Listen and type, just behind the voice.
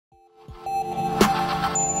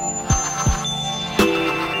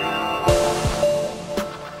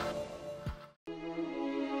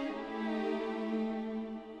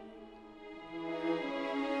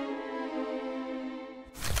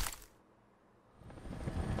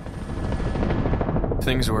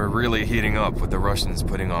Things were really heating up with the Russians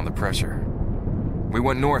putting on the pressure. We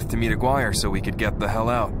went north to meet Aguirre so we could get the hell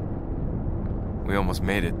out. We almost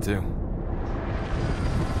made it, too.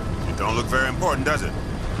 It don't look very important, does it?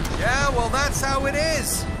 Yeah, well, that's how it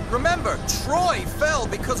is. Remember, Troy fell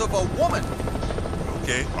because of a woman.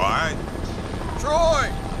 Okay, all right.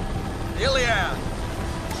 Troy! Iliad!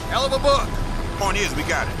 Hell of a book. Point is, we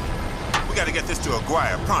got it. We gotta get this to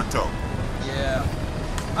Aguirre pronto. Yeah.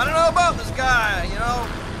 I don't know about this guy, you know.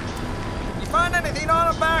 You find anything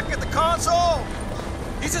on him back at the console?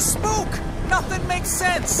 He's a spook! Nothing makes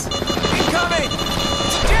sense! Incoming!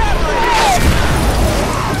 It's a javelin!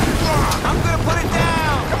 I'm gonna put it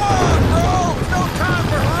down! Come on, bro! There's no time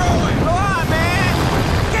for heroic! Come on, man!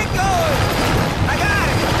 Get going! I got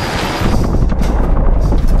it!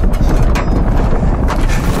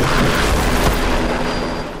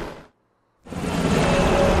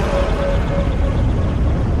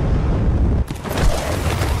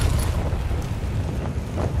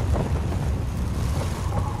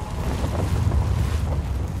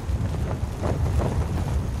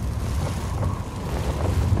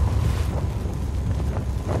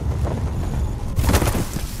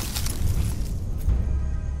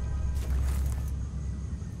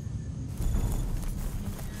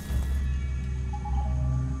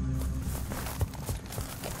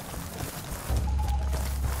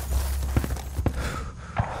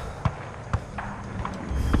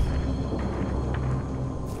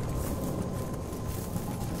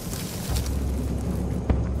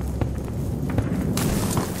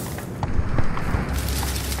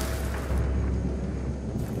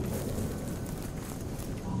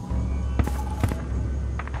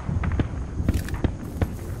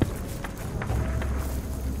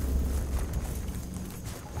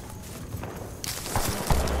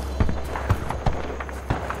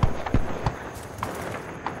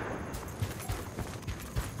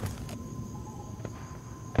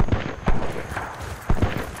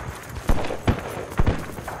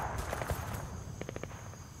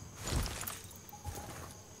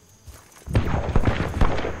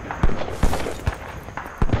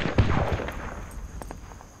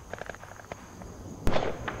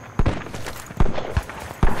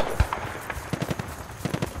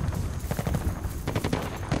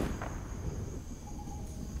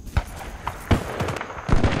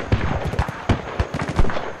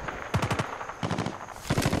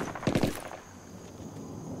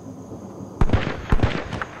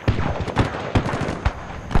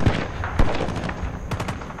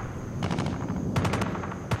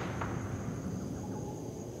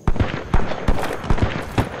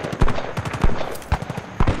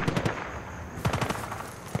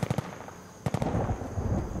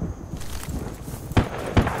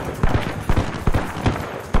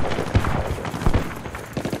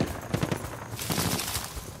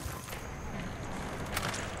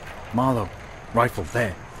 Marlowe, rifle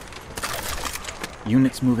there.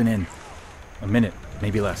 Units moving in. A minute,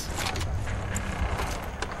 maybe less.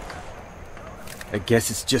 I guess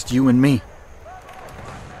it's just you and me.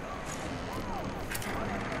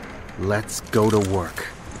 Let's go to work.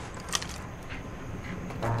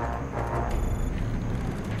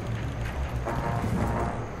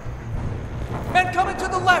 Men coming to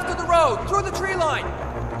the left of the road, through the tree line.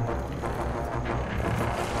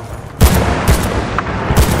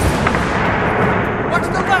 Watch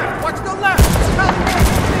the left! Watch the left!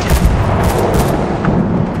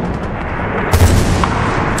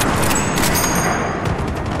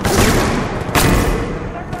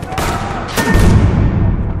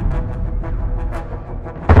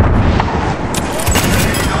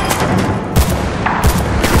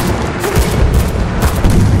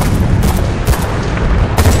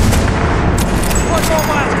 One more!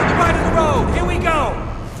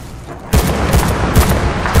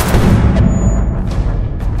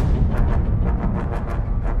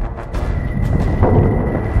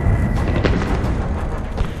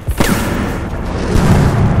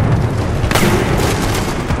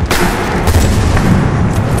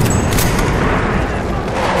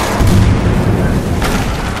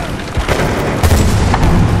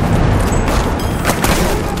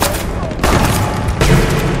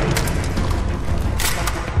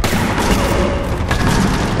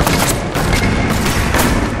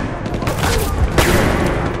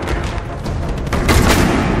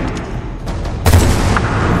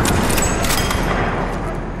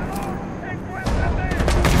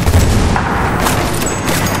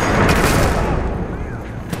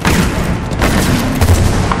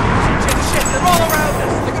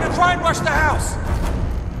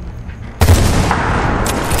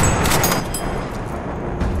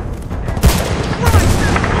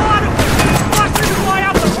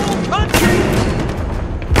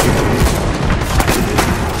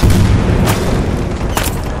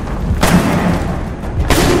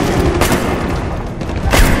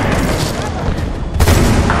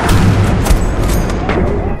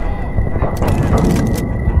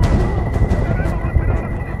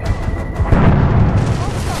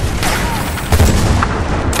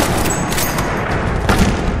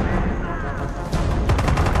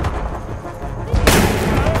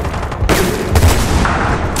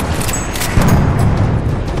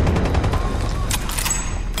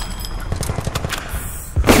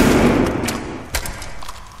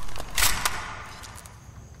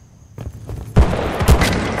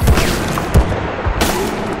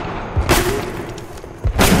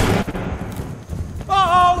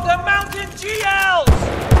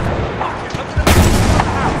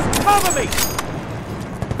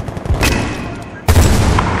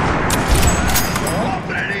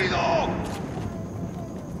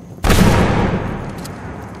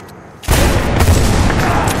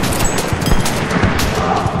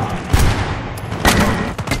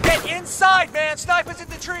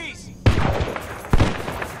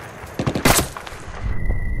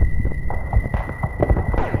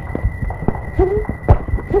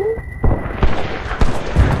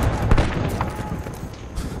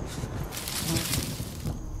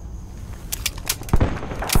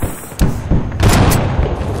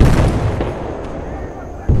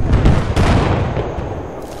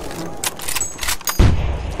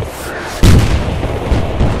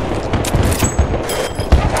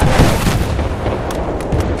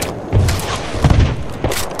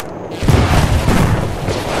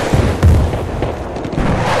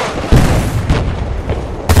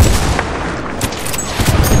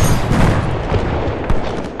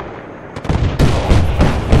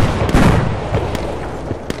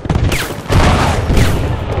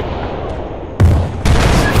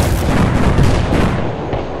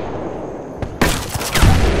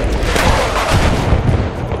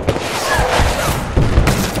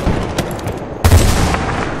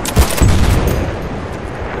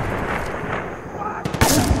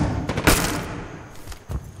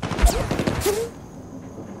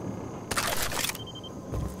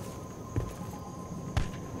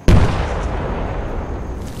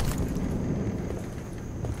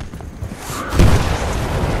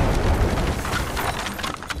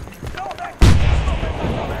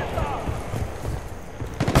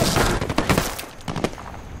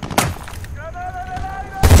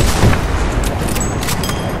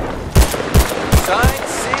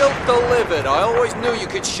 sealed, delivered. I always knew you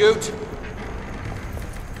could shoot.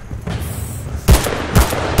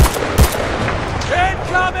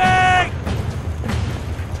 Incoming!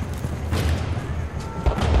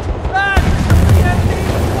 Man, the enemy!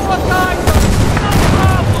 4 times! No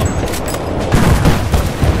problem!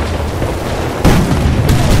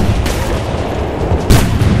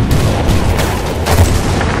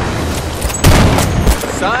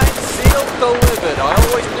 Signed, sealed, delivered. I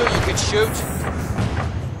always knew you could shoot.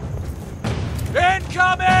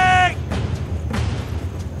 Incoming!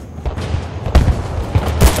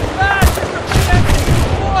 Man, the enemy!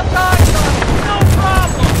 4 times! No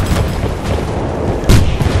problem!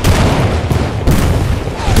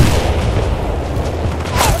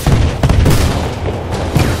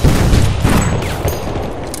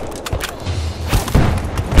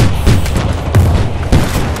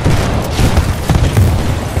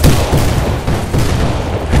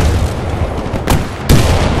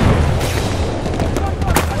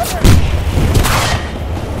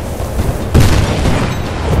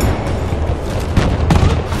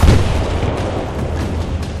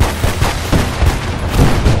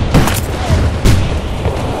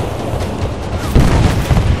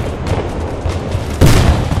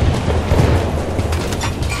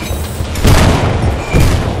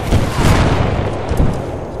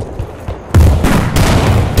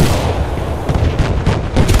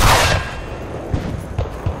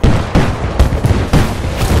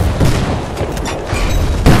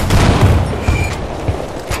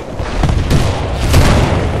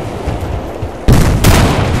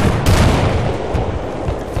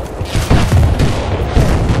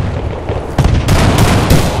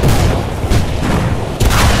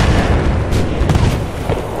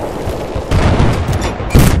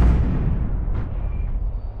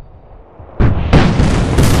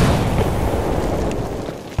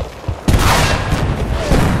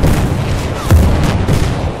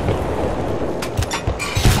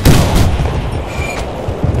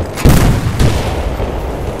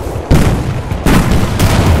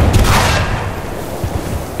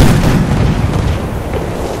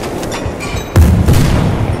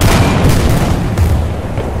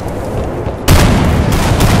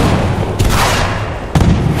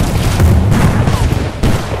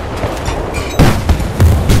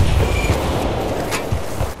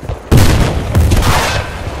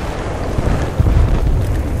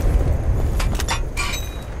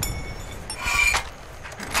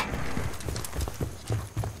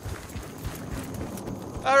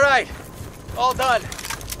 All right, all done.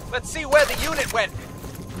 Let's see where the unit went.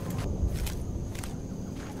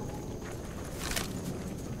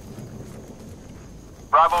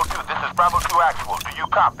 Bravo 2, this is Bravo 2 Actual. Do you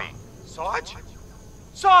copy? Sarge?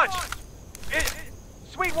 Sarge!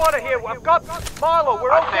 Sweetwater here. I've got Marlowe.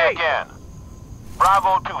 We're okay. I say again.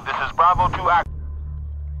 Bravo 2, this is Bravo 2 Actual.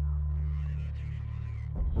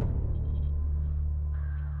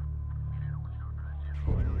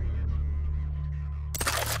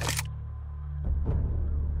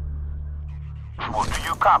 Do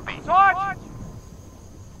you copy? Sarge!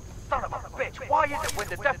 Son of a bitch, why is it when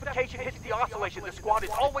the defecation hits the oscillation, the squad is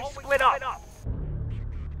always split up?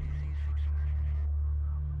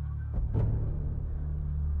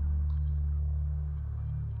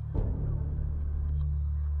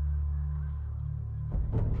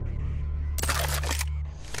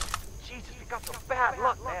 Jesus, we got some bad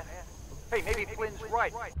luck, man. Hey, maybe Flynn's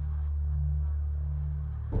right.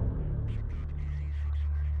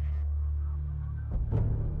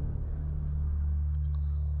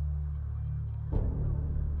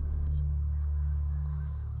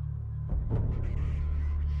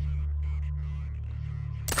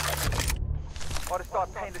 Ought to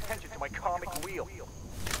start paying attention to my karmic wheel.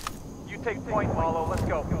 You take point, Marlowe. Let's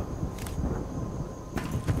go.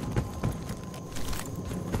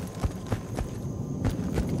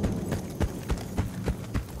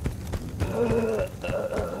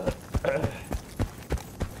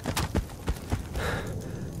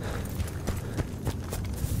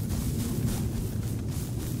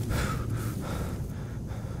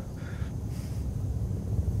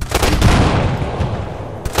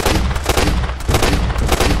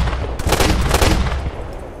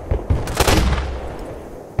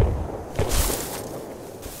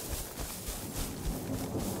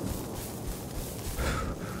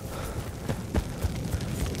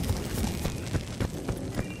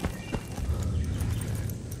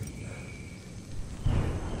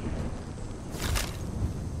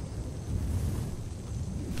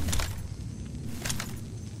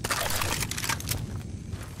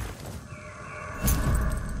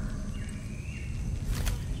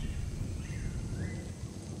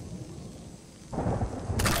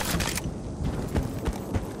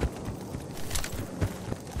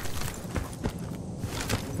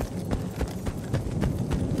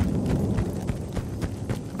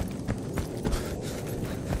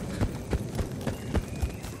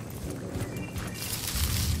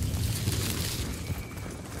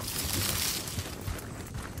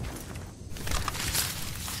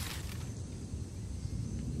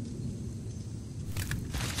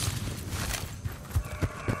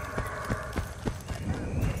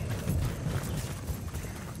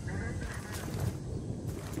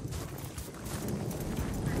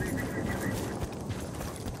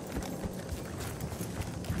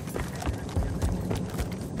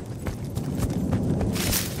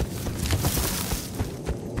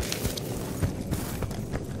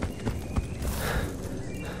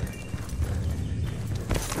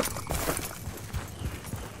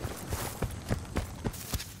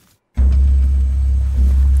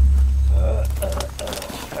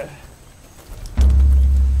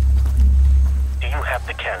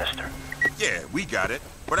 we got it.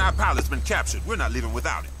 But our pilot's been captured. We're not leaving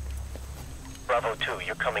without it. Bravo 2,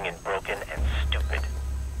 you're coming in broken and stupid.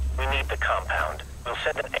 We need the compound. We'll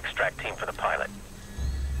send an extract team for the pilot.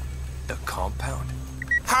 The compound?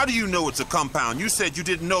 How do you know it's a compound? You said you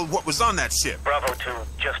didn't know what was on that ship. Bravo 2,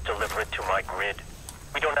 just deliver it to my grid.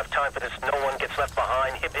 We don't have time for this no one gets left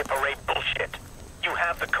behind hip hip hooray bullshit. You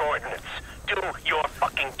have the coordinates. Do your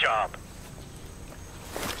fucking job.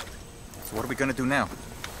 So what are we gonna do now?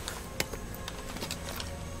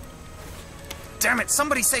 Damn it,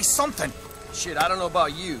 somebody say something! Shit, I don't know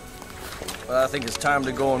about you, but I think it's time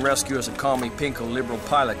to go and rescue us a commie pinko liberal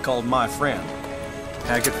pilot called my friend.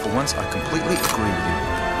 Haggett, for once, I completely agree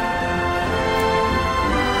with you.